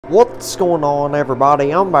What's going on,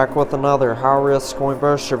 everybody? I'm back with another high-risk coin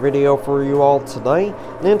pusher video for you all today.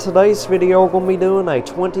 And in today's video, we're going to be doing a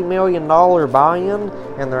 $20 million buy-in,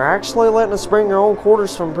 and they're actually letting us bring our own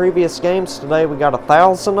quarters from previous games today. We got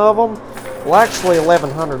 1,000 of them. Well, actually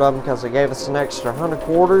 1,100 of them because they gave us an extra 100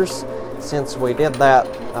 quarters since we did that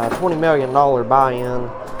 $20 million buy-in.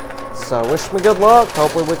 So wish me good luck.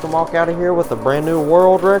 Hopefully we can walk out of here with a brand new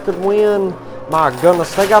world record win. My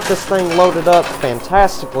goodness, they got this thing loaded up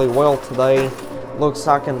fantastically well today. Looks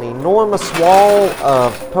like an enormous wall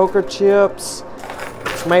of poker chips.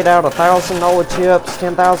 It's made out of $1,000 chips,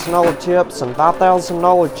 $10,000 chips, and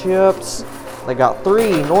 $5,000 chips. They got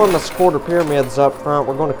 3 enormous quarter pyramids up front.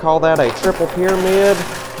 We're going to call that a triple pyramid.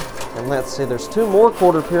 And let's see, there's 2 more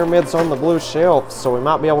quarter pyramids on the blue shelf, so we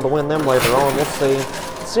might be able to win them later on. We'll see.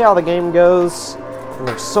 See how the game goes. And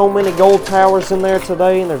there's so many gold towers in there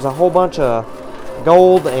today, and there's a whole bunch of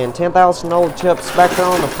gold and $10,000 chips back there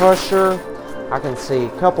on the pusher. I can see a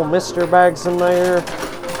couple mystery bags in there.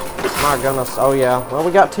 My goodness, oh yeah. Well,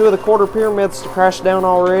 we got 2 of the quarter pyramids to crash down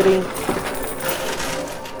already.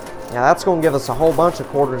 Yeah, that's going to give us a whole bunch of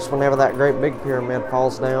quarters whenever that great big pyramid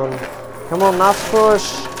falls down. Come on, nice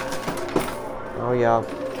push. Oh yeah.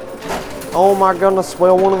 Oh my goodness,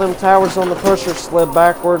 well, one of them towers on the pusher slid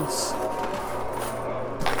backwards.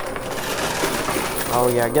 Oh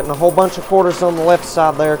yeah, getting a whole bunch of quarters on the left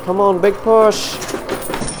side there. Come on, big push.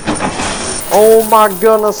 Oh my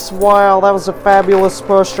goodness, wow, that was a fabulous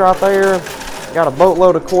push right there. Got a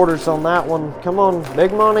boatload of quarters on that one. Come on,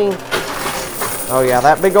 big money. Oh yeah,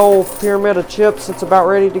 that big old pyramid of chips, it's about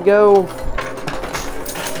ready to go.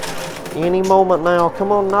 Any moment now.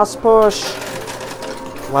 Come on, nice push.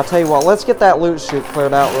 Well, I tell you what, let's get that loot chute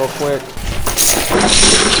cleared out real quick.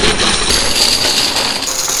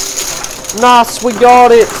 Nice, we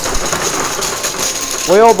got it.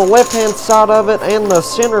 Well, the left-hand side of it and the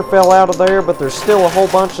center fell out of there, but there's still a whole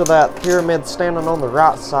bunch of that pyramid standing on the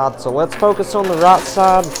right side. So let's focus on the right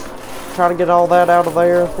side. Try to get all that out of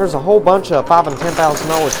there. There's a whole bunch of $5,000 and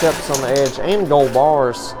 $10,000 chips on the edge and gold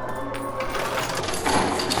bars.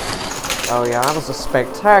 Oh yeah, that was a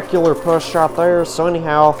spectacular push right there. So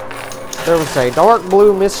anyhow, there was a dark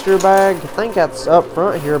blue mystery bag. I think that's up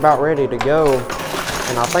front here about ready to go.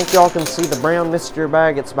 And I think y'all can see the brown mystery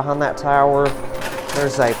bag. It's behind that tower.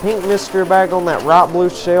 There's a pink mystery bag on that right blue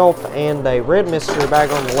shelf and a red mystery bag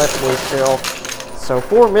on the left blue shelf. So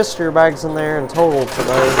 4 mystery bags in there in total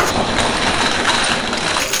today.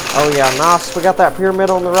 Oh yeah, nice. We got that pyramid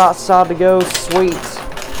on the right side to go. Sweet.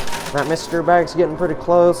 That mystery bag's getting pretty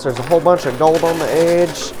close. There's a whole bunch of gold on the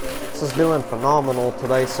edge. This is doing phenomenal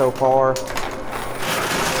today so far.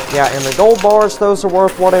 Yeah, and the gold bars, those are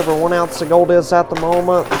worth whatever 1 ounce of gold is at the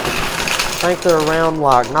moment. I think they're around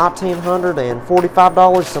like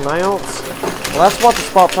 $1,945 an ounce. Well, that's what the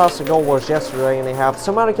spot price of gold was yesterday anyhow. If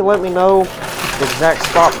somebody can let me know the exact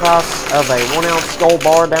spot price of a 1 ounce gold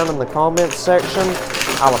bar down in the comments section,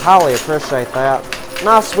 I would highly appreciate that.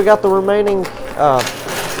 Nice, we got the remaining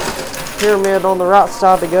pyramid on the right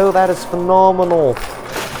side to go. That is phenomenal.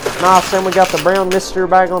 Nice, and we got the brown mystery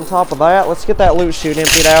bag on top of that. Let's get that loot chute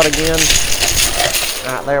emptied out again.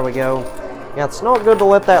 Alright, there we go. Yeah, it's not good to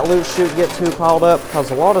let that loot chute get too piled up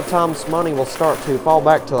because a lot of times money will start to fall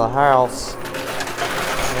back to the house.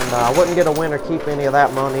 And I wouldn't get a win or keep any of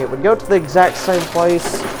that money. It would go to the exact same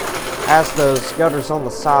place as those gutters on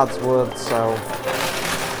the sides would, so.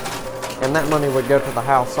 And that money would go to the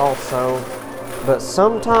house also. But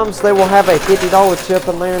sometimes they will have a $50 chip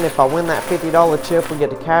in there, and if I win that $50 chip, we get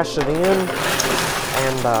to cash it in.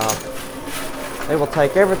 And they will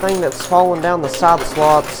take everything that's fallen down the side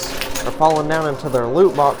slots or fallen down into their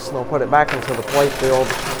loot box, and they'll put it back into the playfield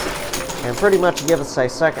and pretty much give us a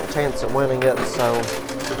second chance at winning it. So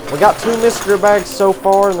we got 2 mystery bags so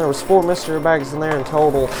far, and there was 4 mystery bags in there in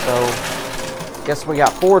total. So I guess we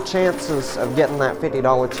got 4 chances of getting that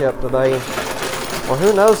 $50 chip today. Or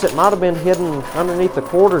who knows, it might have been hidden underneath the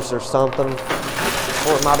quarters or something.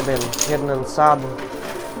 Or it might have been hidden inside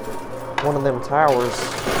one of them towers.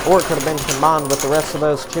 Or it could have been combined with the rest of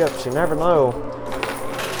those chips. You never know.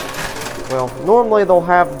 Well, normally they'll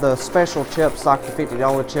have the special chips like the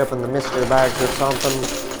 $50 chip and the mystery bags or something.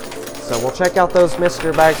 So we'll check out those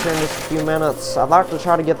mystery bags here in just a few minutes. I'd like to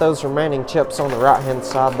try to get those remaining chips on the right hand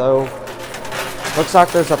side though. Looks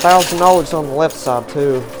like there's $1,000 on the left side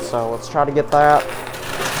too. So let's try to get that.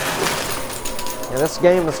 Yeah, this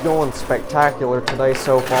game is going spectacular today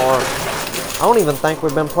so far. I don't even think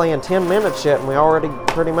we've been playing 10 minutes yet, and we already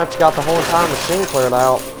pretty much got the whole entire machine cleared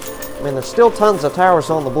out. I mean, there's still tons of towers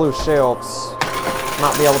on the blue shelves.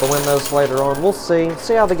 Might be able to win those later on. We'll see.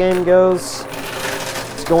 See how the game goes.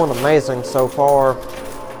 It's going amazing so far.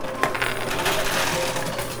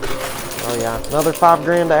 Oh yeah, another 5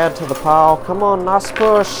 grand to add to the pile. Come on, nice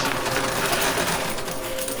push.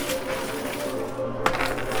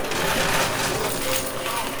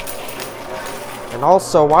 And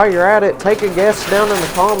also, while you're at it, take a guess down in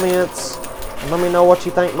the comments and let me know what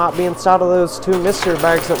you think might be inside of those 2 mystery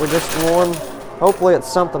bags that we just won. Hopefully it's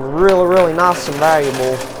something really, really nice and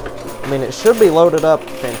valuable. I mean, it should be loaded up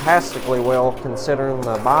fantastically well considering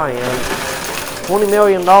the buy-in. $20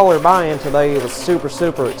 million buy-in today was super,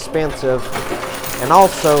 super expensive. And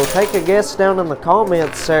also, take a guess down in the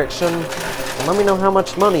comments section and let me know how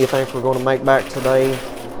much money you think we're going to make back today.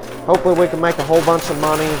 Hopefully we can make a whole bunch of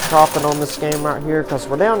money and profit on this game right here because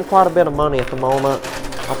we're down quite a bit of money at the moment.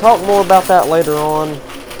 I'll talk more about that later on.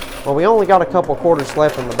 Well, we only got a couple quarters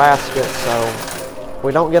left in the basket, so if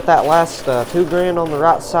we don't get that last 2 grand on the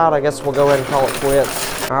right side, I guess we'll go ahead and call it quits.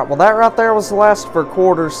 Alright, well that right there was the last for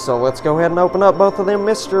quarters, so let's go ahead and open up both of them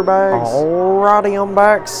mystery bags. Alrighty, I'm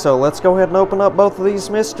back, so let's go ahead and open up both of these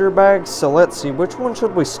mystery bags. So let's see, which one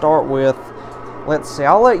should we start with? Let's see,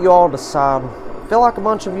 I'll let you all decide. I feel like a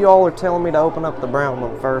bunch of you all are telling me to open up the brown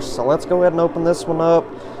one first, so let's go ahead and open this one up.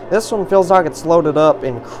 This one feels like it's loaded up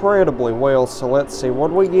incredibly well, so let's see, what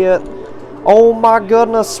do we get? Oh my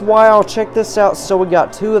goodness, wow, check this out. So we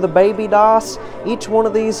got 2 of the baby dice. Each one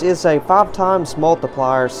of these is a 5 times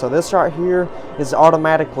multiplier, so this right here is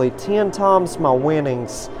automatically 10 times my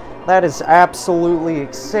winnings. That is absolutely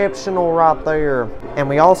exceptional right there. And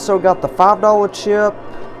we also got the $5 chip,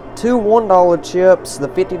 2 $1 chips, the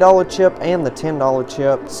 $50 chip, and the $10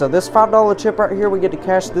 chip. So this $5 chip right here, we get to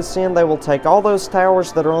cash this in. They will take all those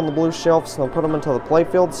towers that are on the blue shelves and they'll put them into the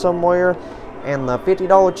playfield somewhere. And the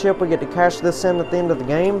 $50 chip, we get to cash this in at the end of the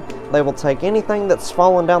game. They will take anything that's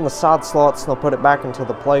fallen down the side slots and they'll put it back into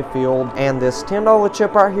the playfield. And this $10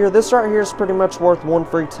 chip right here, this right here is pretty much worth 1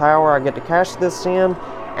 free tower. I get to cash this in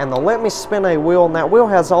and they'll let me spin a wheel, and that wheel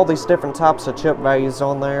has all these different types of chip values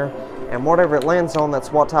on there. And whatever it lands on,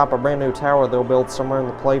 that's what type of brand new tower they'll build somewhere in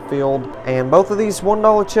the playfield. And both of these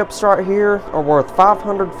 $1 chips right here are worth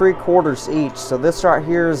 500 free quarters each. So this right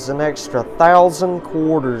here is an extra 1,000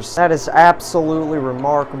 quarters. That is absolutely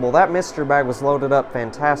remarkable. That mystery bag was loaded up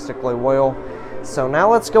fantastically well. So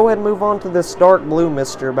now let's go ahead and move on to this dark blue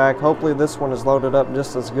mystery bag. Hopefully this one is loaded up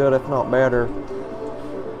just as good, if not better.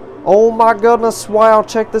 Oh my goodness, wow,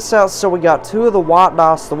 check this out. So we got 2 of the white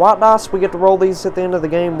dice. The white dice, we get to roll these at the end of the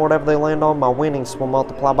game. Whatever they land on, my winnings will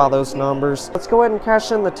multiply by those numbers. Let's go ahead and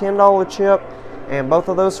cash in the $10 chip and both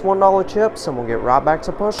of those $1 chips, and we'll get right back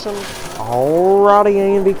to pushing. Alrighty,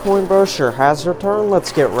 Andy Coinbrusher has returned.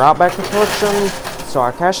 Let's get right back to pushing. So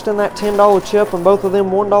I cashed in that $10 chip and both of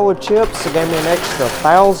them $1 chips. It gave me an extra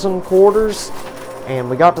 1,000 quarters. And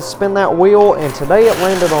we got to spin that wheel, and today it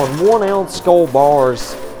landed on 1 ounce gold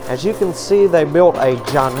bars. As you can see, they built a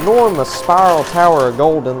ginormous spiral tower of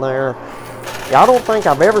gold in there. Yeah, I don't think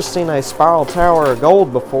I've ever seen a spiral tower of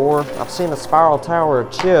gold before. I've seen a spiral tower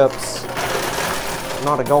of chips,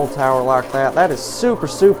 not a gold tower like that. That is super,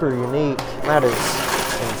 super unique. That is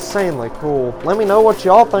insanely cool. Let me know what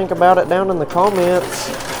y'all think about it down in the comments.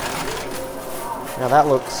 Now that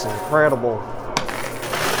looks incredible.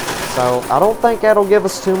 So I don't think that'll give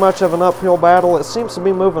us too much of an uphill battle. It seems to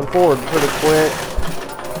be moving forward pretty quick.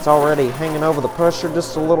 It's already hanging over the pusher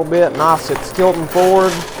just a little bit. Nice, it's tilting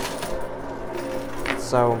forward.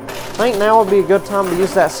 So I think now would be a good time to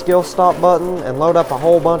use that skill stop button and load up a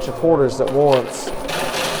whole bunch of quarters at once.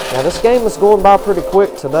 Now this game is going by pretty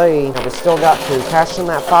quick today. Now we still got to cash in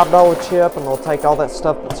that $5 chip, and they'll take all that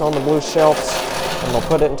stuff that's on the blue shelves and they'll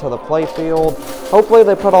put it into the playfield. Hopefully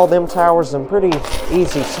they put all them towers in pretty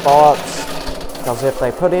easy spots, because if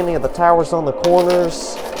they put any of the towers on the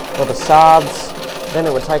corners or the sides, then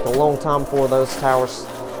it would take a long time for those towers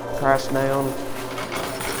to crash down.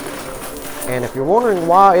 And if you're wondering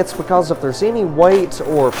why, it's because if there's any weight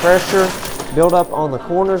or pressure build up on the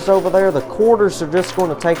corners over there, the quarters are just going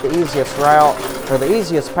to take the easiest route, or the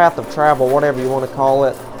easiest path of travel, whatever you want to call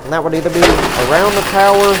it. And that would either be around the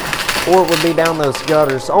tower or it would be down those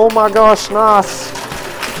gutters. Oh my gosh, nice.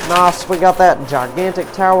 Nice, we got that gigantic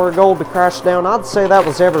tower of gold to crash down. I'd say that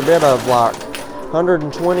was every bit of like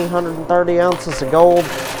 120, 130 ounces of gold.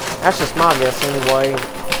 That's just my guess anyway.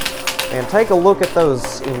 And take a look at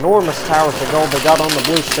those enormous towers of gold they got on the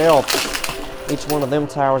blue shelf. Each one of them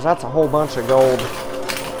towers, that's a whole bunch of gold.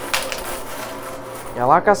 Yeah,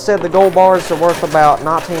 like I said, the gold bars are worth about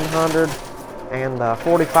 $1,900 and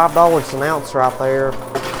 $45 an ounce right there.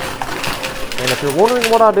 And if you're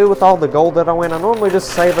wondering what I do with all the gold that I win, I normally just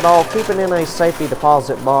save it all, keep it in a safety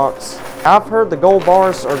deposit box. I've heard the gold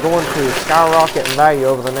bars are going to skyrocket in value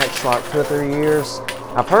over the next like 2 or 3 years.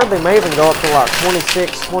 I've heard they may even go up to like $2,600,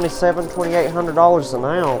 $2,700, $2,800 an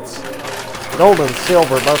ounce. Gold and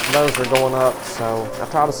silver, both of those are going up, so I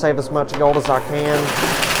try to save as much gold as I can.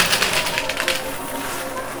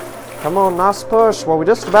 Come on, nice push. Well, we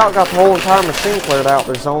just about got the whole entire machine cleared out.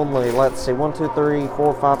 There's only, let's see, 1, 2, 3,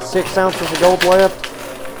 4, 5, 6 ounces of gold left.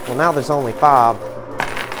 Well, now there's only 5.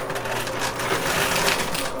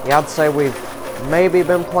 Yeah, I'd say we've maybe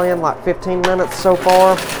been playing like 15 minutes so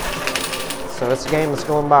far. So this game is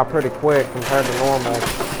going by pretty quick compared to normal.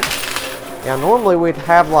 Yeah, normally we'd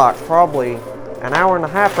have like probably an hour and a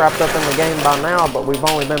half wrapped up in the game by now, but we've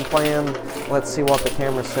only been playing, let's see what the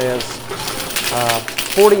camera says,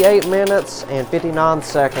 48 minutes and 59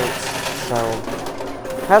 seconds. So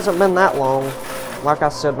it hasn't been that long. Like I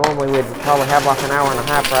said, normally we'd probably have like an hour and a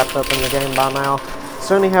half wrapped up in the game by now.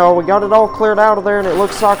 So anyhow, we got it all cleared out of there, and it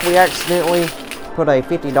looks like we accidentally put a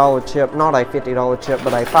 $50 chip, not a $50 chip,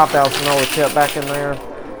 but a $5,000 chip back in there.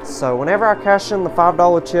 So whenever I cash in the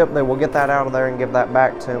 $5 chip, they will get that out of there and give that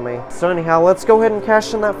back to me. So anyhow, let's go ahead and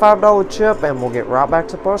cash in that $5 chip, and we'll get right back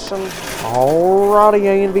to pushing. Alrighty,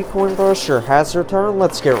 A&V Coin Pusher has returned.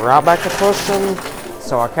 Let's get right back to pushing.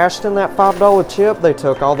 So I cashed in that $5 chip. They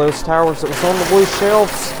took all those towers that was on the blue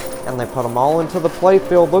shelves, and they put them all into the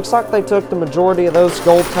playfield. Looks like they took the majority of those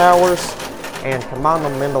gold towers and combined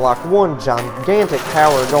them into like one gigantic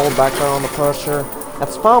tower of gold back there on the pusher.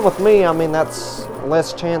 That's fine with me. I mean, that's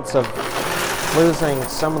less chance of losing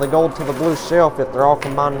some of the gold to the blue shelf if they're all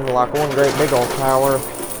combined into like one great big old tower.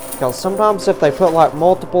 Because sometimes if they put like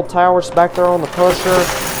multiple towers back there on the pusher,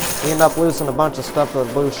 you end up losing a bunch of stuff to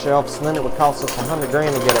the blue shelves, and then it would cost us 100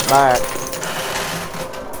 grand to get it back.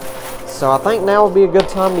 So I think now would be a good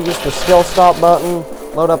time to use the skill stop button,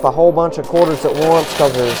 load up a whole bunch of quarters at once,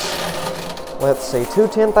 because there's, let's see, 2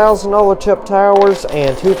 $10,000 chip towers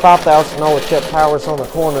and 2 $5,000 chip towers on the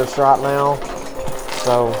corners right now.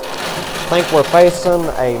 So I think we're facing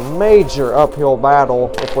a major uphill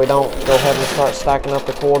battle if we don't go ahead and start stacking up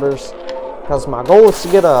the quarters, because my goal is to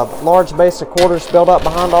get a large base of quarters built up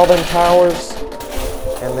behind all them towers,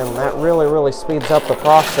 and then that really speeds up the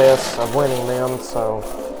process of winning them. So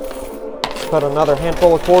put another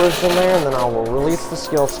handful of quarters in there, and then I will release the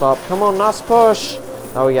skill stop. Come on, nice push.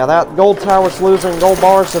 Oh yeah, that gold tower's losing gold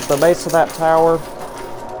bars at the base of that tower.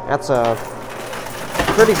 That's a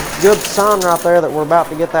pretty good sign right there that we're about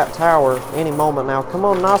to get that tower any moment now. Come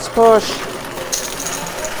on, nice push.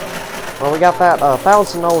 Well, we got that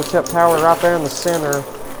 $1,000 chip tower right there in the center.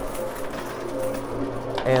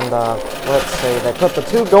 And let's see, they put the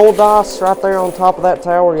 2 gold dice right there on top of that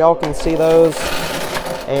tower. Y'all can see those.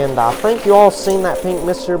 And I think you all seen that pink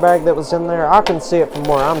mystery bag that was in there. I can see it from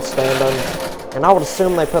where I'm standing. And I would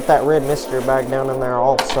assume they put that red mystery bag down in there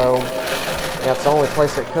also. Yeah, it's the only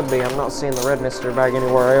place it could be. I'm not seeing the red mystery bag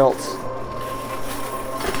anywhere else.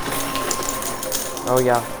 Oh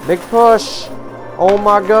yeah, big push. Oh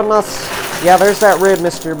my goodness. Yeah, there's that red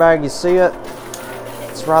mystery bag. You see it?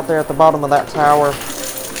 It's right there at the bottom of that tower.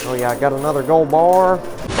 Oh yeah, I got another gold bar.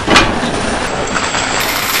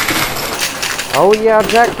 Oh yeah,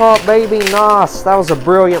 jackpot baby, nice. That was a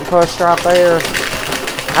brilliant push right there.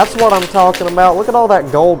 That's what I'm talking about. Look at all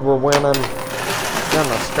that gold we're winning.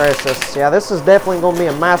 Goodness gracious. Yeah, this is definitely going to be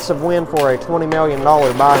a massive win for a $20 million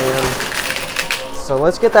buy-in. So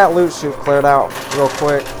let's get that loot chute cleared out real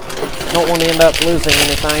quick. Don't want to end up losing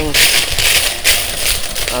anything.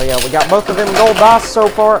 Oh yeah, we got both of them gold dice so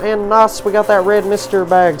far, and nice, we got that red mystery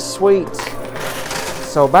bag. Sweet.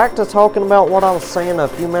 So back to talking about what I was saying a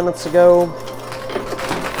few minutes ago.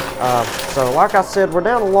 So like I said, we're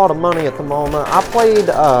down a lot of money at the moment. I played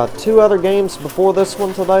 2 other games before this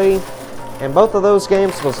one today, and both of those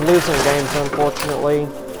games was losing games, unfortunately.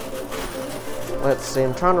 Let's see,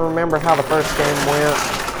 I'm trying to remember how the first game went.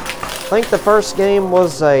 I think the first game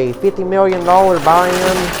was a $50 million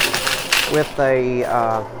buy-in with a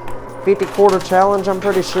 50 quarter challenge, I'm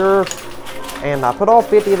pretty sure. And I put all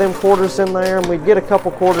 50 of them quarters in there, and we'd get a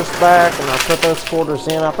couple quarters back, and I put those quarters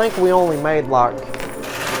in. I think we only made like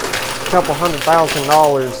a couple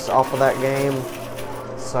 $100,000 off of that game.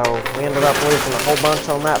 So we ended up losing a whole bunch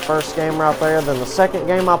on that first game right there. Then the second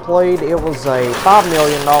game I played, it was a $5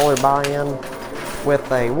 million buy-in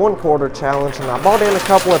with a 1 quarter challenge, and I bought in a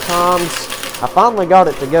couple of times. I finally got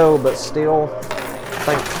it to go, but still,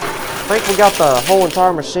 I think we got the whole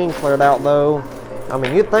entire machine cleared out though. I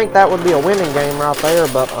mean, you'd think that would be a winning game right there,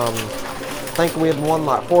 but I think we had won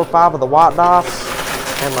like 4 or 5 of the white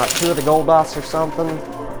dice and like 2 of the gold dice or something.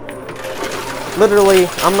 Literally,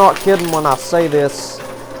 I'm not kidding when I say this.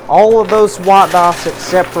 All of those white dice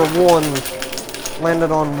except for 1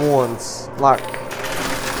 landed on 1s. Like,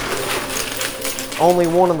 only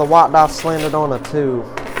 1 of the white dice landed on a 2.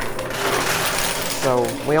 So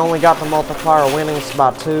we only got to multiply our winnings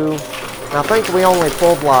by 2. And I think we only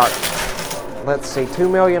pulled like, let's see, $2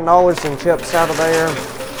 million in chips out of there.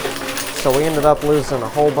 So we ended up losing a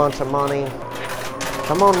whole bunch of money.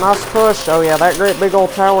 Come on, nice push. Oh yeah, that great big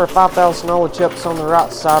old tower, $5,000 chips on the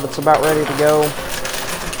right side. It's about ready to go.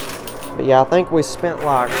 But yeah, I think we spent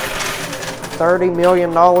like $30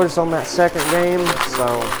 million on that second game.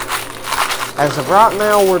 So as of right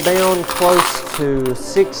now, we're down close to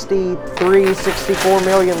 63, $64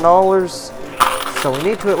 million. So we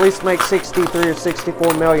need to at least make 63 or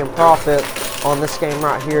 64 million profit on this game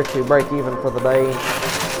right here to break even for the day.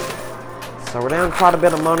 So we're down quite a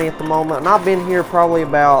bit of money at the moment, and I've been here probably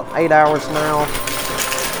about 8 hours now.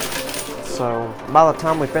 So by the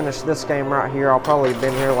time we finish this game right here, I'll probably have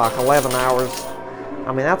been here like 11 hours.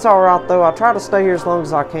 I mean, that's alright though. I try to stay here as long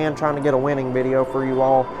as I can, trying to get a winning video for you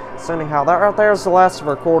all. So anyhow, that right there is the last of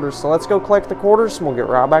our quarters. So let's go collect the quarters and we'll get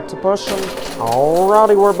right back to pushing.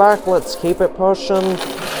 Alrighty, we're back. Let's keep it pushing.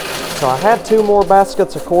 So I had 2 more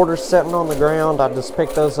baskets of quarters sitting on the ground. I just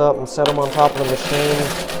picked those up and set them on top of the machine.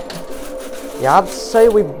 Yeah, I'd say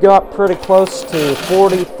we've got pretty close to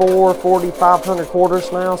 4,500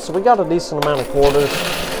 quarters now. So we got a decent amount of quarters.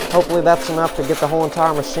 Hopefully that's enough to get the whole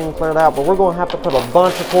entire machine cleared out. But we're going to have to put a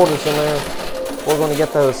bunch of quarters in there. We're going to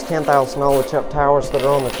get those $10,000 chip towers that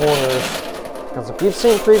are on the corners. Because if you've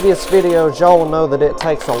seen previous videos, y'all will know that it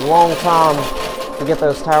takes a long time to get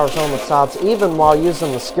those towers on the sides, even while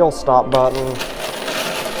using the skill stop button.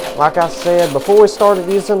 Like I said, before we started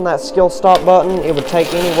using that skill stop button, it would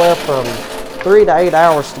take anywhere from 3 to 8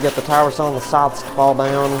 hours to get the towers on the sides to fall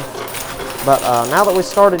down. But now that we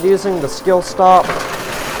started using the skill stop,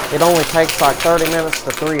 it only takes like 30 minutes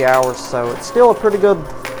to 3 hours. So it's still a pretty good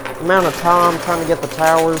amount of time trying to get the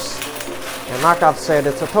towers. And like I've said,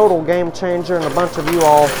 it's a total game changer, and a bunch of you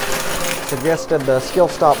all suggested the skill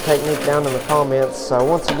stop technique down in the comments. So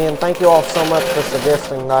once again, thank you all so much for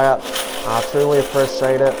suggesting that. I truly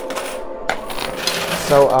appreciate it.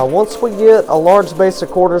 So once we get a large base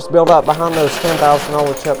of quarters built up behind those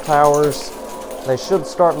 $10,000 chip towers, they should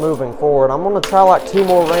start moving forward. I'm going to try like 2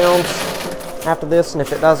 more rounds after this, and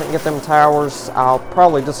if it doesn't get them towers, I'll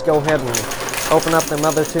probably just go ahead and open up them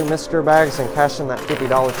other 2 mystery bags and cash in that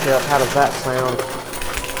 $50 chip. How does that sound?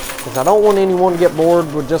 Because I don't want anyone to get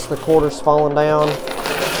bored with just the quarters falling down.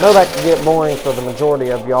 I know that can get boring for the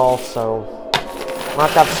majority of y'all, so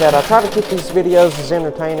like I've said, I try to keep these videos as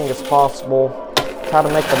entertaining as possible. Try to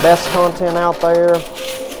make the best content out there.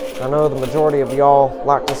 I know the majority of y'all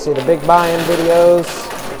like to see the big buy-in videos,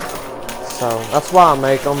 so that's why I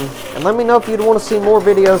make them. And let me know if you'd want to see more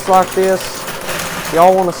videos like this. If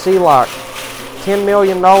y'all want to see like $10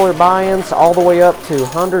 million buy-ins all the way up to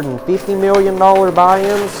 $150 million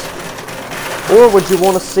buy-ins, or would you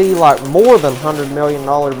want to see like more than $100 million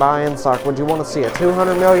buy-ins? Like, would you want to see a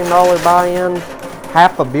 $200 million buy-in,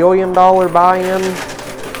 $500 million buy-in?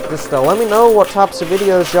 Just let me know what types of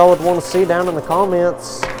videos y'all would want to see down in the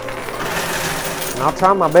comments, and I'll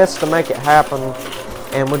try my best to make it happen.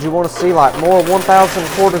 And would you want to see like more 1,000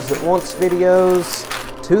 quarters at once videos,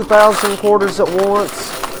 2,000 quarters at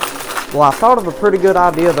once? Well, I thought of a pretty good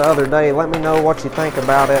idea the other day. Let me know what you think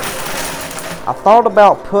about it. I thought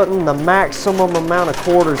about putting the maximum amount of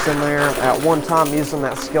quarters in there at one time using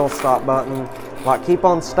that skill stop button. Like, keep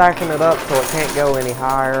on stacking it up so it can't go any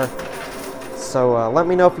higher. So let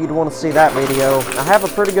me know if you'd want to see that video. I have a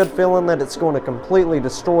pretty good feeling that it's going to completely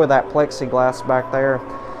destroy that plexiglass back there.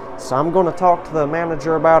 So I'm going to talk to the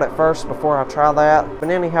manager about it first before I try that.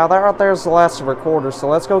 But anyhow, that right there is the last of our quarters. So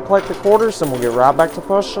let's go collect the quarters and we'll get right back to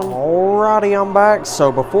pushing. Alrighty, I'm back.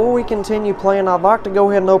 So before we continue playing, I'd like to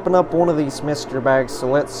go ahead and open up one of these mystery bags. So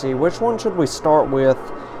let's see, which one should we start with?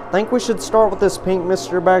 I think we should start with this pink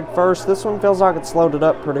mystery bag first. This one feels like it's loaded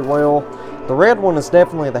up pretty well. The red one is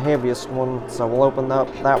definitely the heaviest one, so we'll open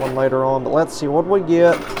up that one later on. But let's see what we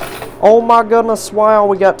get. Oh my goodness, wow,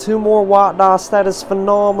 we got 2 more white dice. That is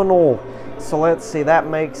phenomenal. So let's see, that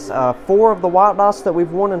makes 4 of the white dice that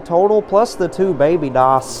we've won in total, plus the 2 baby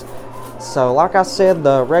dice. So like I said,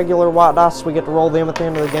 the regular white dice, we get to roll them at the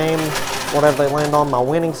end of the game. Whatever they land on, my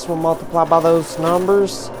winnings will multiply by those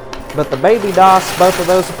numbers. But the baby dice, both of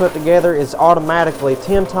those put together, is automatically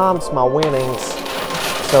 10 times my winnings.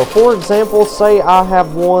 So for example, say I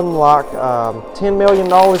have won like $10 million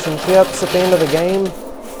in chips at the end of the game.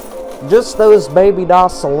 Just those baby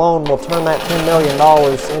dice alone will turn that $10 million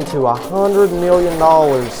into $100 million.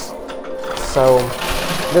 So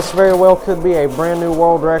this very well could be a brand new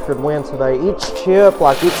world record win today. Each chip,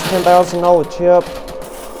 like each $10,000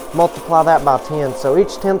 chip, multiply that by 10. So each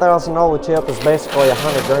 $10,000 chip is basically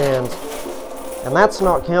 100 grand. And that's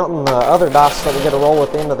not counting the other dice that we get to roll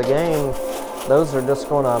at the end of the game. Those are just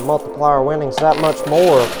going to multiply our winnings that much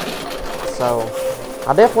more. So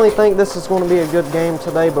I definitely think this is going to be a good game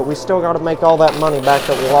today, but we still got to make all that money back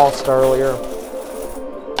that we lost earlier.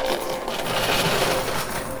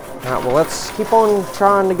 Alright, well, let's keep on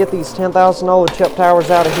trying to get these $10,000 chip towers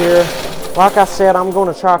out of here. Like I said, I'm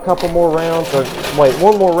going to try a couple more rounds, or wait,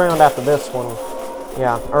 one more round after this one.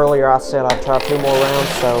 Yeah, earlier I said I'd try 2 more rounds,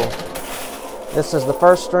 so this is the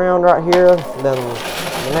first round right here. Then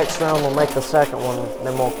the next round we'll make the second one,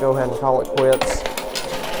 then we'll go ahead and call it quits.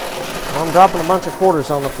 I'm dropping a bunch of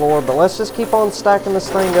quarters on the floor, but let's just keep on stacking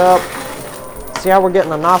this thing up. See how we're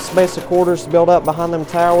getting a nice base of quarters built up behind them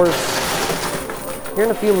towers. Here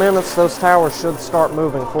in a few minutes, those towers should start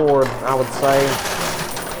moving forward, I would say.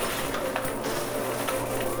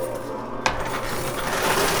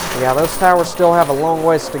 Yeah, those towers still have a long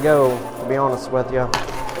ways to go, to be honest with you.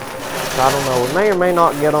 So I don't know, we may or may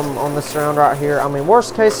not get them on this round right here. I mean,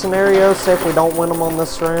 worst case scenario, say if we don't win them on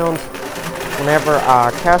this round, whenever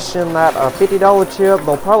I cash in that $50 chip,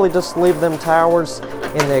 they'll probably just leave them towers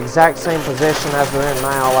in the exact same position as they're in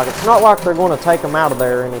now. Like, it's not like they're going to take them out of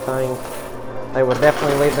there or anything. They would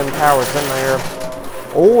definitely leave them towers in there.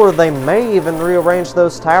 Or they may even rearrange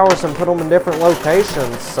those towers and put them in different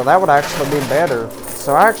locations. So that would actually be better.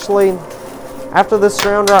 So actually, after this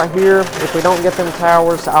round right here, if we don't get them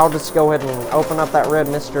towers, I'll just go ahead and open up that red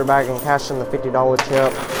mystery bag and cash in the $50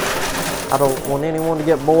 chip. I don't want anyone to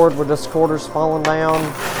get bored with just quarters falling down.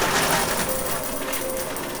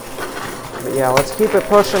 But yeah, let's keep it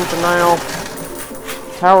pushing for now.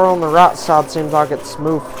 Tower on the right side seems like it's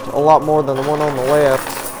moved a lot more than the one on the left.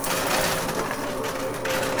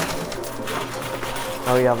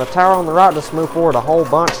 Oh yeah, the tower on the right just moved forward a whole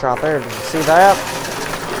bunch right there. Did you see that?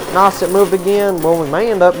 Nice, it moved again. Well, we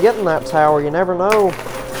may end up getting that tower. You never know.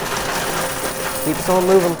 Keeps on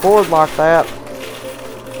moving forward like that.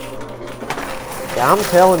 Yeah, I'm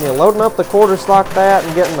telling you, loading up the quarters like that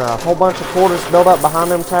and getting a whole bunch of quarters built up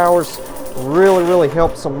behind them towers really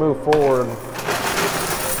helps them move forward.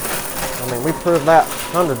 I mean, we proved that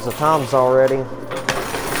hundreds of times already.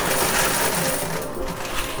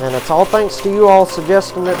 And it's all thanks to you all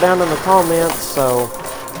suggesting it down in the comments, so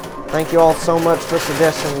thank you all so much for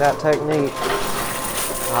suggesting that technique.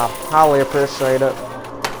 I highly appreciate it.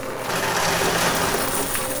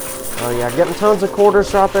 Oh yeah, getting tons of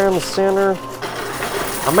quarters right there in the center.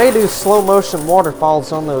 I may do slow motion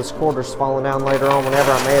waterfalls on those quarters falling down later on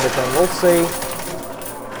whenever I'm editing. We'll see.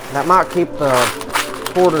 That might keep the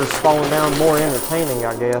quarters falling down more entertaining,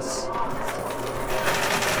 I guess.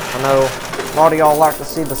 I know a lot of y'all like to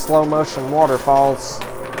see the slow motion waterfalls.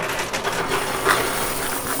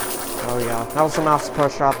 Oh yeah, that was a nice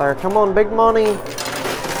push right there. Come on, big money.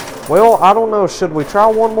 Well, I don't know. Should we try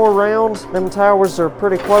one more round? Them towers are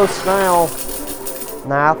pretty close now.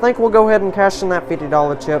 Nah, I think we'll go ahead and cash in that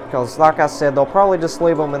 $50 chip because, like I said, they'll probably just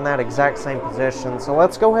leave them in that exact same position. So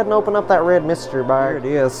let's go ahead and open up that red mystery bag.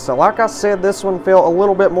 Here it is. So like I said, this one felt a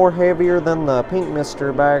little bit more heavier than the pink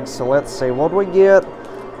mystery bag. So let's see. What do we get?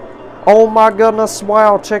 Oh my goodness.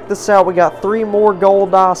 Wow. Check this out. We got 3 more gold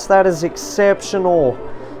dice. That is exceptional.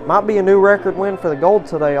 Might be a new record win for the gold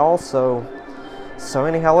today also. So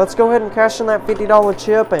anyhow, let's go ahead and cash in that $50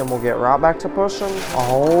 chip and we'll get right back to pushing.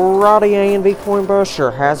 Alrighty, A&V Coin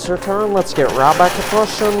Pusher has your turn. Let's get right back to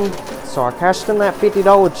pushing. So I cashed in that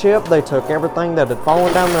 $50 chip. They took everything that had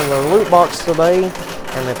fallen down in their loot box today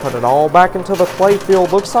and they put it all back into the play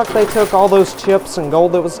field. Looks like they took all those chips and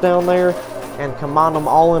gold that was down there and combined them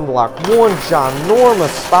all into like one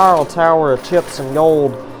ginormous spiral tower of chips and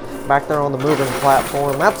gold back there on the moving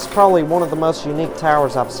platform. That's probably one of the most unique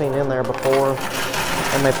towers I've seen in there before.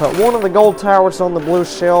 And they put one of the gold towers on the blue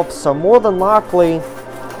shelf, so more than likely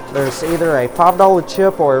there's either a $5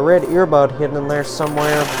 chip or a red earbud hidden in there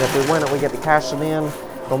somewhere. If we win it, we get to cash it in.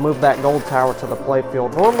 We'll move that gold tower to the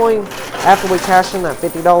playfield. Normally, after we cash in that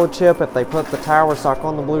 $50 chip, if they put the towers like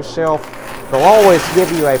on the blue shelf, they'll always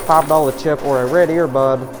give you a $5 chip or a red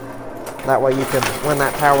earbud. That way you can win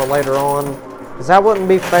that tower later on. Because that wouldn't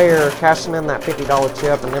be fair, cashing in that $50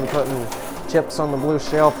 chip and then putting chips on the blue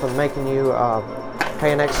shelf and making you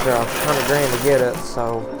pay an extra 100 grand to get it.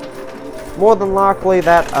 So more than likely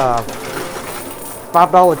that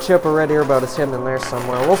 $5 chip or red earbud is hidden in there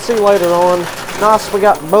somewhere. We'll see later on. Nice, we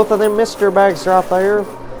got both of them mystery bags right there.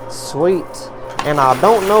 Sweet. And I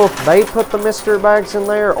don't know if they put the mystery bags in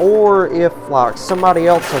there or if like somebody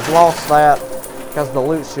else has lost that because the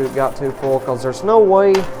loot chute got too full, because there's no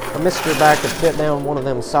way a mystery bag could fit down one of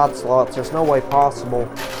them side slots. There's no way possible.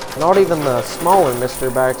 Not even the smaller mystery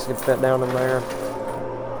bags could fit down in there.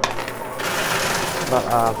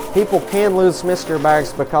 But people can lose mystery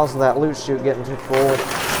bags because of that loot chute getting too full.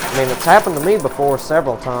 I mean, it's happened to me before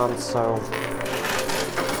several times, so.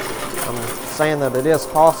 I'm saying that it is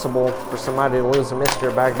possible for somebody to lose a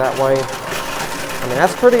mystery bag that way. I mean,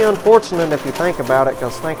 that's pretty unfortunate if you think about it,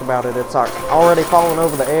 because think about it, it's like already falling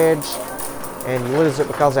over the edge, and you lose it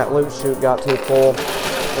because that loot chute got too full.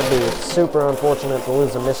 It'd be super unfortunate to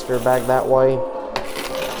lose a mystery bag that way.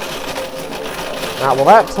 Now, well,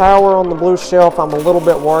 that tower on the blue shelf, I'm a little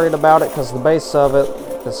bit worried about it because the base of it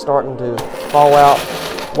is starting to fall out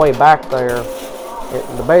way back there.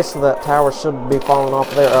 The base of that tower should be falling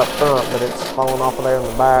off there up front, but it's falling off of there in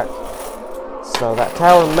the back. So that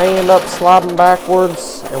tower may end up sliding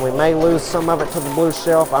backwards, and we may lose some of it to the blue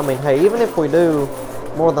shelf. I mean, hey, even if we do,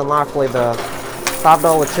 more than likely the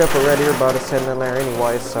 $5 chip or red earbud is sitting in there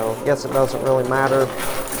anyway, so I guess it doesn't really matter.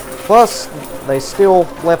 Plus, they still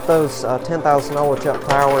left those $10,000 chip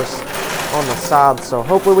towers on the side, so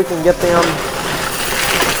hopefully we can get them.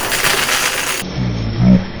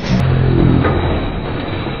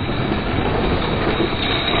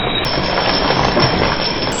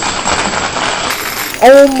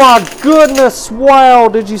 Oh my goodness, wow,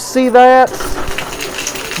 did you see that?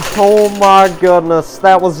 Oh my goodness,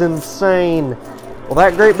 that was insane. Well,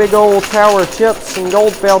 that great big old tower of chips and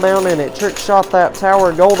gold fell down, and it trick shot that tower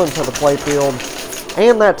of gold into the playfield.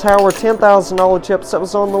 And that tower of $10,000 chips that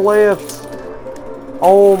was on the left.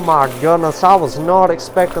 Oh my goodness, I was not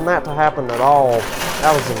expecting that to happen at all.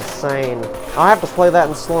 That was insane. I'll have to play that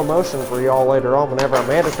in slow motion for y'all later on whenever I'm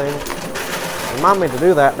editing. Remind me to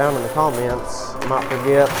do that down in the comments. I might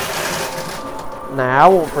forget. Nah, I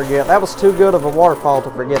won't forget. That was too good of a waterfall to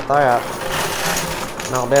forget that.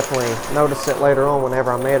 And I'll definitely notice it later on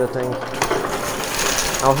whenever I'm editing.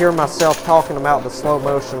 I'll hear myself talking about the slow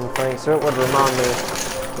motion thing, so it would remind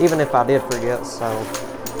me, even if I did forget. So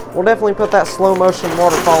we'll definitely put that slow motion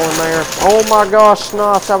waterfall in there. Oh my gosh,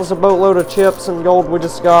 nice. That was a boatload of chips and gold we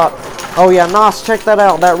just got. Oh yeah, nice. Check that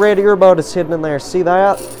out. That red earbud is hidden in there. See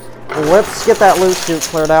that? Well, let's get that loot chute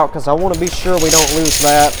cleared out, because I want to be sure we don't lose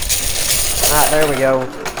that. Alright, there we go.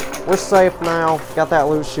 We're safe now. Got that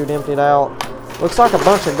loot chute emptied out. Looks like a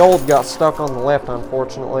bunch of gold got stuck on the left,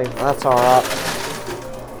 unfortunately. That's alright.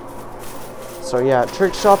 So yeah,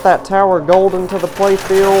 trick shot that tower gold into the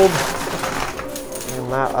playfield. And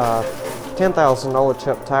that $10,000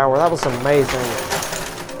 chip tower, that was amazing.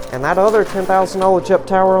 And that other $10,000 chip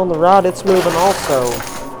tower on the right, it's moving also.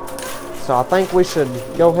 So I think we should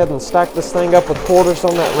go ahead and stack this thing up with quarters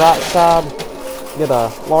on that right side. Get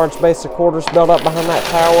a large base of quarters built up behind that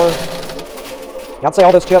tower. I'd say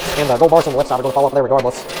all those chips and the gold bars on the left side are going to fall off there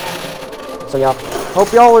regardless. So yeah,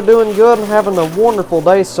 hope y'all are doing good and having a wonderful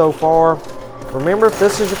day so far. Remember, if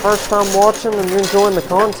this is your first time watching and you're enjoying the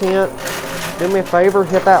content, do me a favor,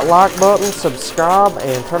 hit that like button, subscribe,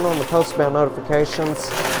 and turn on the post bell notifications.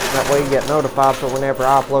 That way you get notified for whenever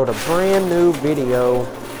I upload a brand new video.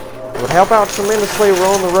 It would help out tremendously. We're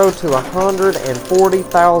on the road to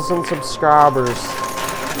 140,000 subscribers.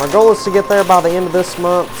 My goal is to get there by the end of this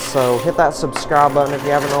month, so hit that subscribe button if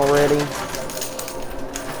you haven't already.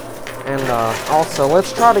 And also,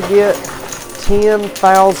 let's try to get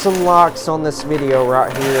 10,000 likes on this video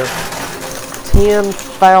right here.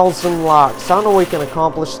 10,000 likes. I know we can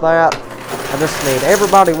accomplish that. I just need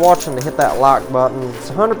everybody watching to hit that like button. It's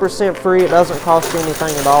 100% free. It doesn't cost you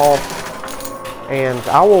anything at all. And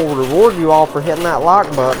I will reward you all for hitting that like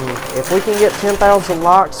button. If we can get 10,000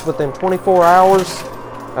 likes within 24 hours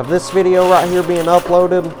of this video right here being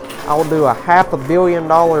uploaded, I will do a $500 million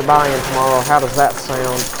buy-in tomorrow. How does that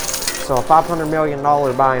sound? So a $500 million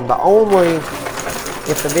buy-in, but only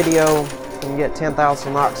if the video can get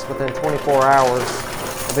 10,000 likes within 24 hours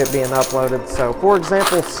of it being uploaded. So for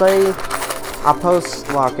example, say I post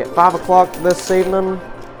like at 5 o'clock this evening.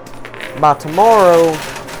 By tomorrow,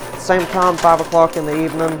 same time, 5 o'clock in the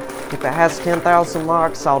evening, if it has 10,000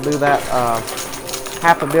 likes, I'll do that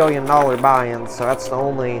 $500 million buy-in. So that's the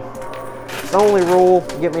only rule.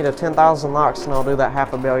 Get me to 10,000 likes and I'll do that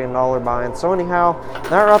 $500 million buy-in. So anyhow,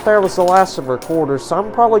 that right there was the last of our quarters. So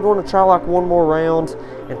I'm probably going to try like one more round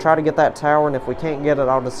and try to get that tower. And if we can't get it,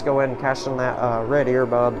 I'll just go ahead and cash in that red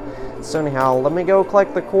earbud. So anyhow, let me go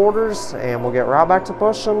collect the quarters and we'll get right back to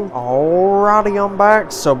pushing. Alrighty, I'm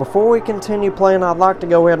back. So before we continue playing, I'd like to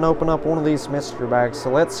go ahead and open up one of these mystery bags. So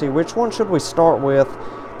let's see, which one should we start with?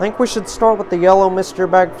 I think we should start with the yellow mystery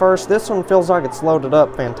bag first. This one feels like it's loaded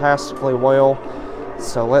up fantastically well.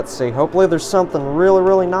 So let's see. Hopefully there's something really,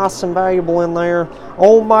 really nice and valuable in there.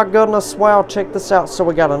 Oh my goodness, wow, check this out. So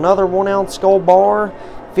we got another 1 ounce gold bar,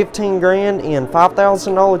 15 grand in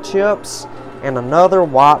 $5,000 chips, and another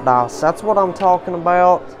white dice. That's what I'm talking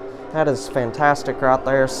about. That is fantastic right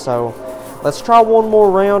there. So let's try one more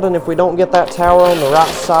round, and if we don't get that tower on the right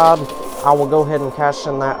side, I will go ahead and cash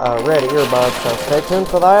in that red earbud, so stay tuned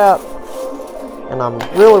for that. And I'm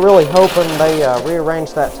really hoping they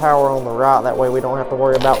rearrange that tower on the right. That way we don't have to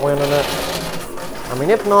worry about winning it. I mean,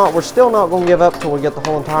 if not, we're still not going to give up till we get the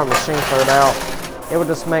whole entire machine cleared out. It would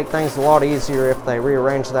just make things a lot easier if they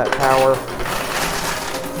rearrange that tower.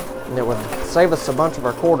 And it would save us a bunch of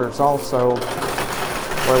our quarters also,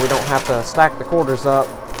 where we don't have to stack the quarters up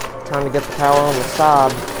trying to get the tower on the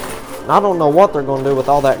side. And I don't know what they're going to do with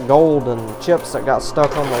all that gold and chips that got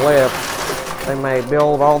stuck on the left. They may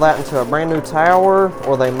build all that into a brand new tower,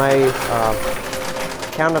 or they may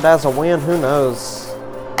count it as a win. Who knows?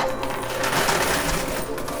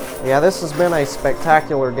 Yeah, this has been a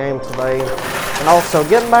spectacular game today. And also,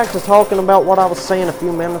 getting back to talking about what I was saying a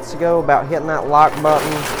few minutes ago about hitting that like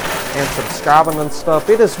button and subscribing and stuff.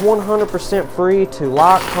 It is 100% free to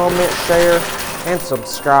like, comment, share, and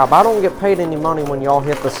subscribe. I don't get paid any money when y'all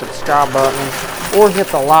hit the subscribe button or hit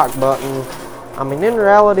the like button. I mean, in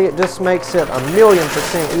reality, it just makes it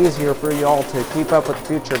 1,000,000% easier for y'all to keep up with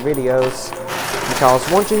future videos. Because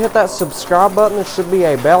once you hit that subscribe button, there should be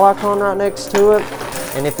a bell icon right next to it.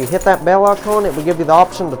 And if you hit that bell icon, it will give you the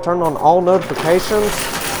option to turn on all notifications.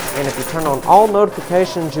 And if you turn on all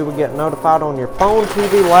notifications, you will get notified on your phone,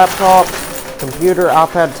 TV, laptop, computer,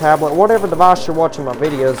 iPad, tablet, whatever device you're watching my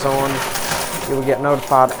videos on. You will get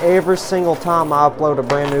notified every single time I upload a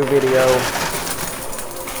brand new video.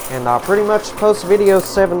 And I pretty much post videos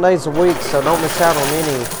 7 days a week, so don't miss out on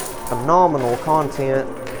any phenomenal content.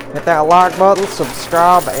 Hit that like button,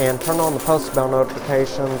 subscribe, and turn on the post bell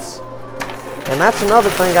notifications. And that's another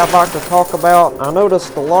thing I'd like to talk about. I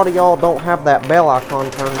noticed a lot of y'all don't have that bell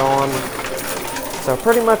icon turned on. So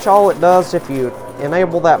pretty much all it does, if you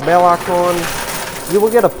enable that bell icon, you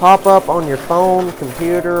will get a pop-up on your phone,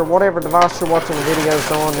 computer, whatever device you're watching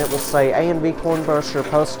videos on. It will say A&V Coinbusher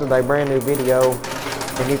posted a brand new video.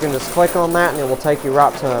 And you can just click on that and it will take you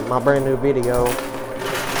right to my brand new video.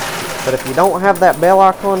 But if you don't have that bell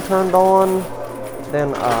icon turned on,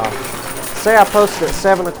 then say I post at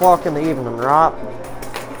 7 o'clock in the evening, right?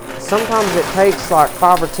 Sometimes it takes like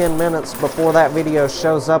 5 or 10 minutes before that video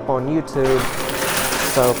shows up on YouTube.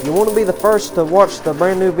 So if you want to be the first to watch the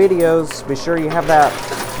brand new videos, be sure you have that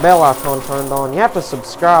bell icon turned on. You have to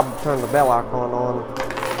subscribe to turn the bell icon on.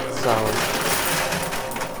 So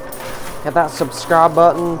hit that subscribe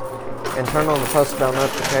button and turn on the post bell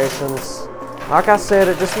notifications. Like I said,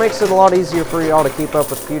 it just makes it a lot easier for y'all to keep up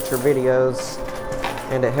with future videos.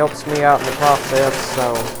 And it helps me out in the process,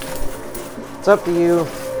 so it's up to you.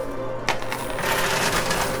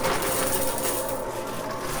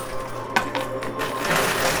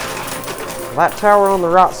 That tower on the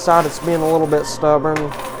right side, it's being a little bit stubborn.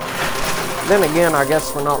 Then again, I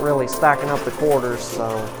guess we're not really stacking up the quarters, so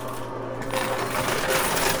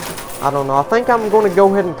I don't know. I think I'm going to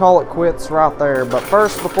go ahead and call it quits right there. But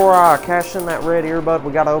first, before I cash in that red earbud,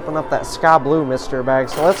 we got to open up that sky blue mystery bag.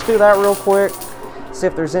 So let's do that real quick. See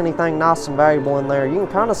if there's anything nice and valuable in there. You can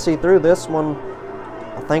kind of see through this one.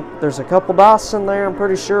 I think there's a couple dice in there. I'm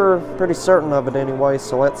pretty certain of it anyway.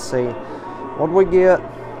 So let's see. What do we get?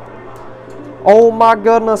 Oh my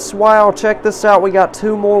goodness, wow, check this out. We got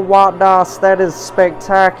 2 more white dice. That is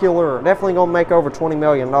spectacular. Definitely going to make over $20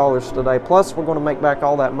 million today. Plus, we're going to make back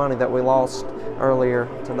all that money that we lost earlier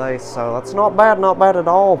today. So that's not bad at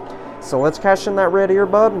all. So let's cash in that red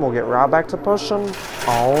earbud and we'll get right back to pushing.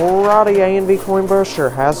 Alrighty, A&V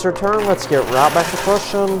Coinbusher has their turn. Let's get right back to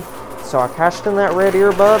pushing. So I cashed in that red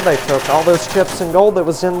earbud. They took all those chips and gold that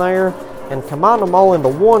was in there and combined them all into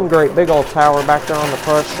one great big old tower back there on the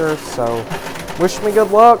pusher. So wish me good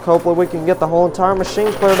luck. Hopefully we can get the whole entire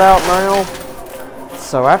machine cleared out now.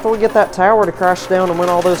 So after we get that tower to crash down and win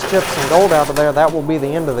all those chips and gold out of there, that will be the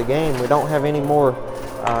end of the game. We don't have any more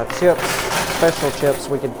chips, special chips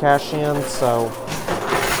we could cash in. So,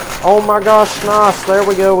 oh my gosh, nice. There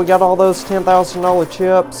we go. We got all those $10,000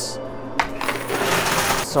 chips.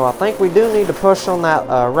 So I think we do need to push on that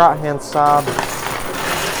right-hand side.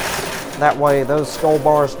 That way those gold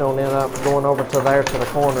bars don't end up going over to there to the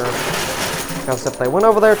corner. Because if they went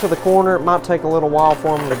over there to the corner, it might take a little while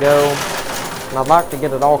for them to go. And I'd like to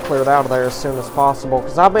get it all cleared out of there as soon as possible.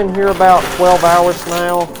 Because I've been here about 12 hours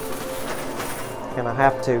now. And I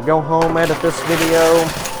have to go home, edit this video.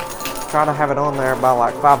 Try to have it on there by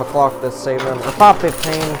like 5 o'clock this evening. Or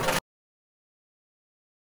 5:15.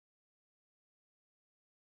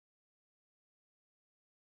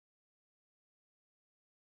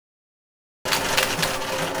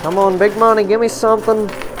 Come on, big money, give me something.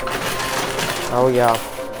 Oh yeah,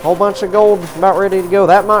 whole bunch of gold about ready to go.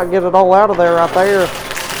 That might get it all out of there right there.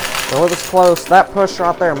 So it was close. That push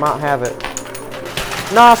right there might have it.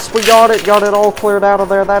 Nice, we got it all cleared out of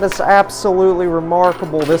there. That is absolutely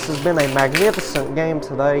remarkable. This has been a magnificent game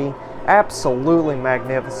today. Absolutely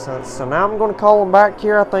magnificent. So now I'm going to call them back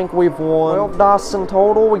here. I think we've won 12 dice in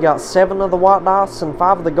total. We got 7 of the white dice and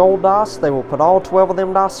 5 of the gold dice. They will put all 12 of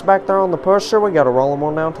them dice back there on the pusher. We got to roll them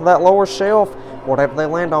on down to that lower shelf. Whatever they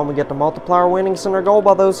land on, we get to multiply our winnings and our gold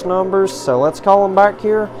by those numbers. So let's call them back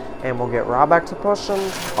here, and we'll get right back to pushing.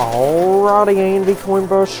 Alrighty, A&V Coin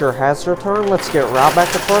Pusher has returned. Let's get right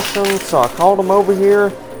back to pushing. So I called them over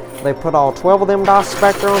here. They put all 12 of them dice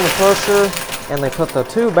back there on the pusher, and they put the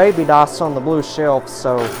 2 baby dice on the blue shelf.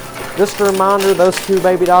 So just a reminder, those 2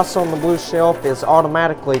 baby dice on the blue shelf is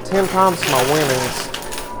automatically 10 times my winnings.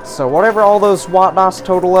 So whatever all those white dice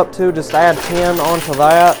total up to, just add 10 onto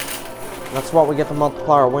that. That's what we get to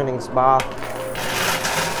multiply our winnings by.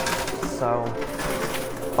 So,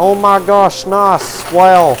 oh my gosh, nice.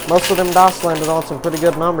 Wow, most of them dice landed on some pretty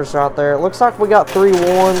good numbers right there. It looks like we got 3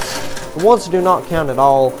 ones. The ones do not count at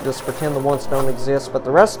all. Just pretend the ones don't exist. But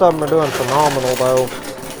the rest of them are doing phenomenal, though.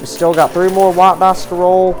 We still got 3 more white dice to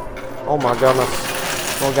roll. Oh my goodness.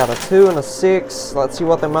 We got a 2 and a 6. Let's see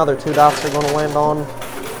what them other 2 dice are going to land on.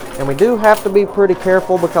 And we do have to be pretty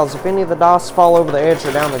careful, because if any of the dice fall over the edge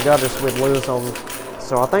or down the gutters, we'd lose them.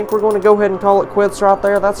 So I think we're going to go ahead and call it quits right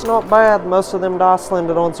there. That's not bad. Most of them dice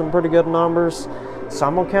landed on some pretty good numbers. So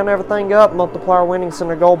I'm going to count everything up, multiply our winnings and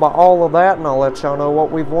our gold by all of that, and I'll let y'all know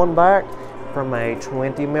what we've won back from a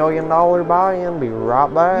 $20 million buy-in. Be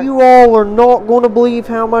right back. You all are not going to believe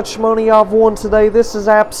how much money I've won today. This is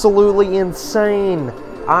absolutely insane.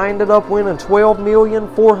 I ended up winning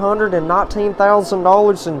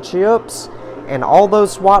 $12,419,000 in chips, and all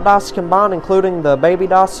those white dice combined, including the baby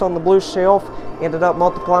dice on the blue shelf, ended up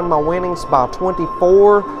multiplying my winnings by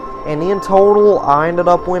 24. And in total, I ended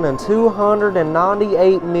up winning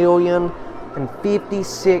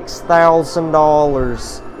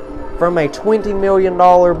 $298,056,000 from a $20 million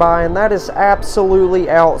buy-in. That is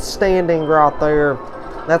absolutely outstanding right there.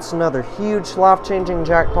 That's another huge life-changing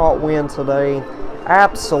jackpot win today.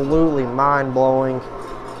 Absolutely mind-blowing.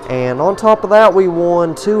 And on top of that, we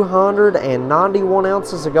won 291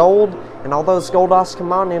 ounces of gold. And all those gold dice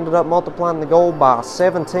combined ended up multiplying the gold by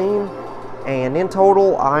 17. And in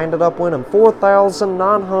total, I ended up winning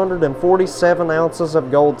 4,947 ounces of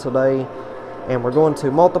gold today. And we're going to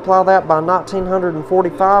multiply that by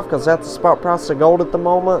 1,945, because that's the spot price of gold at the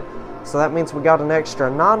moment. So that means we got an extra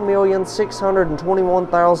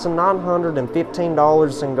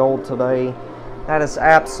 $9,621,915 in gold today. That is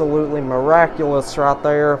absolutely miraculous right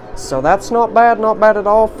there. So that's not bad at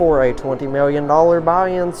all for a $20 million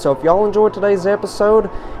buy-in. So if y'all enjoyed today's episode,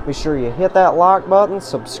 be sure you hit that like button,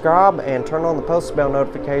 subscribe, and turn on the post bell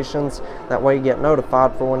notifications. That way you get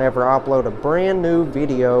notified for whenever I upload a brand new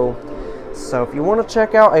video. So if you want to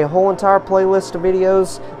check out a whole entire playlist of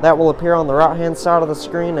videos, that will appear on the right hand side of the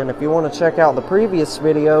screen. And if you want to check out the previous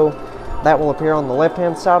video, that will appear on the left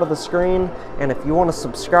hand side of the screen. And if you want to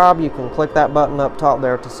subscribe, you can click that button up top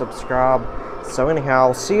there to subscribe. So anyhow,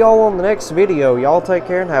 I'll see y'all on the next video. Y'all take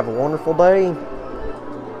care and have a wonderful day.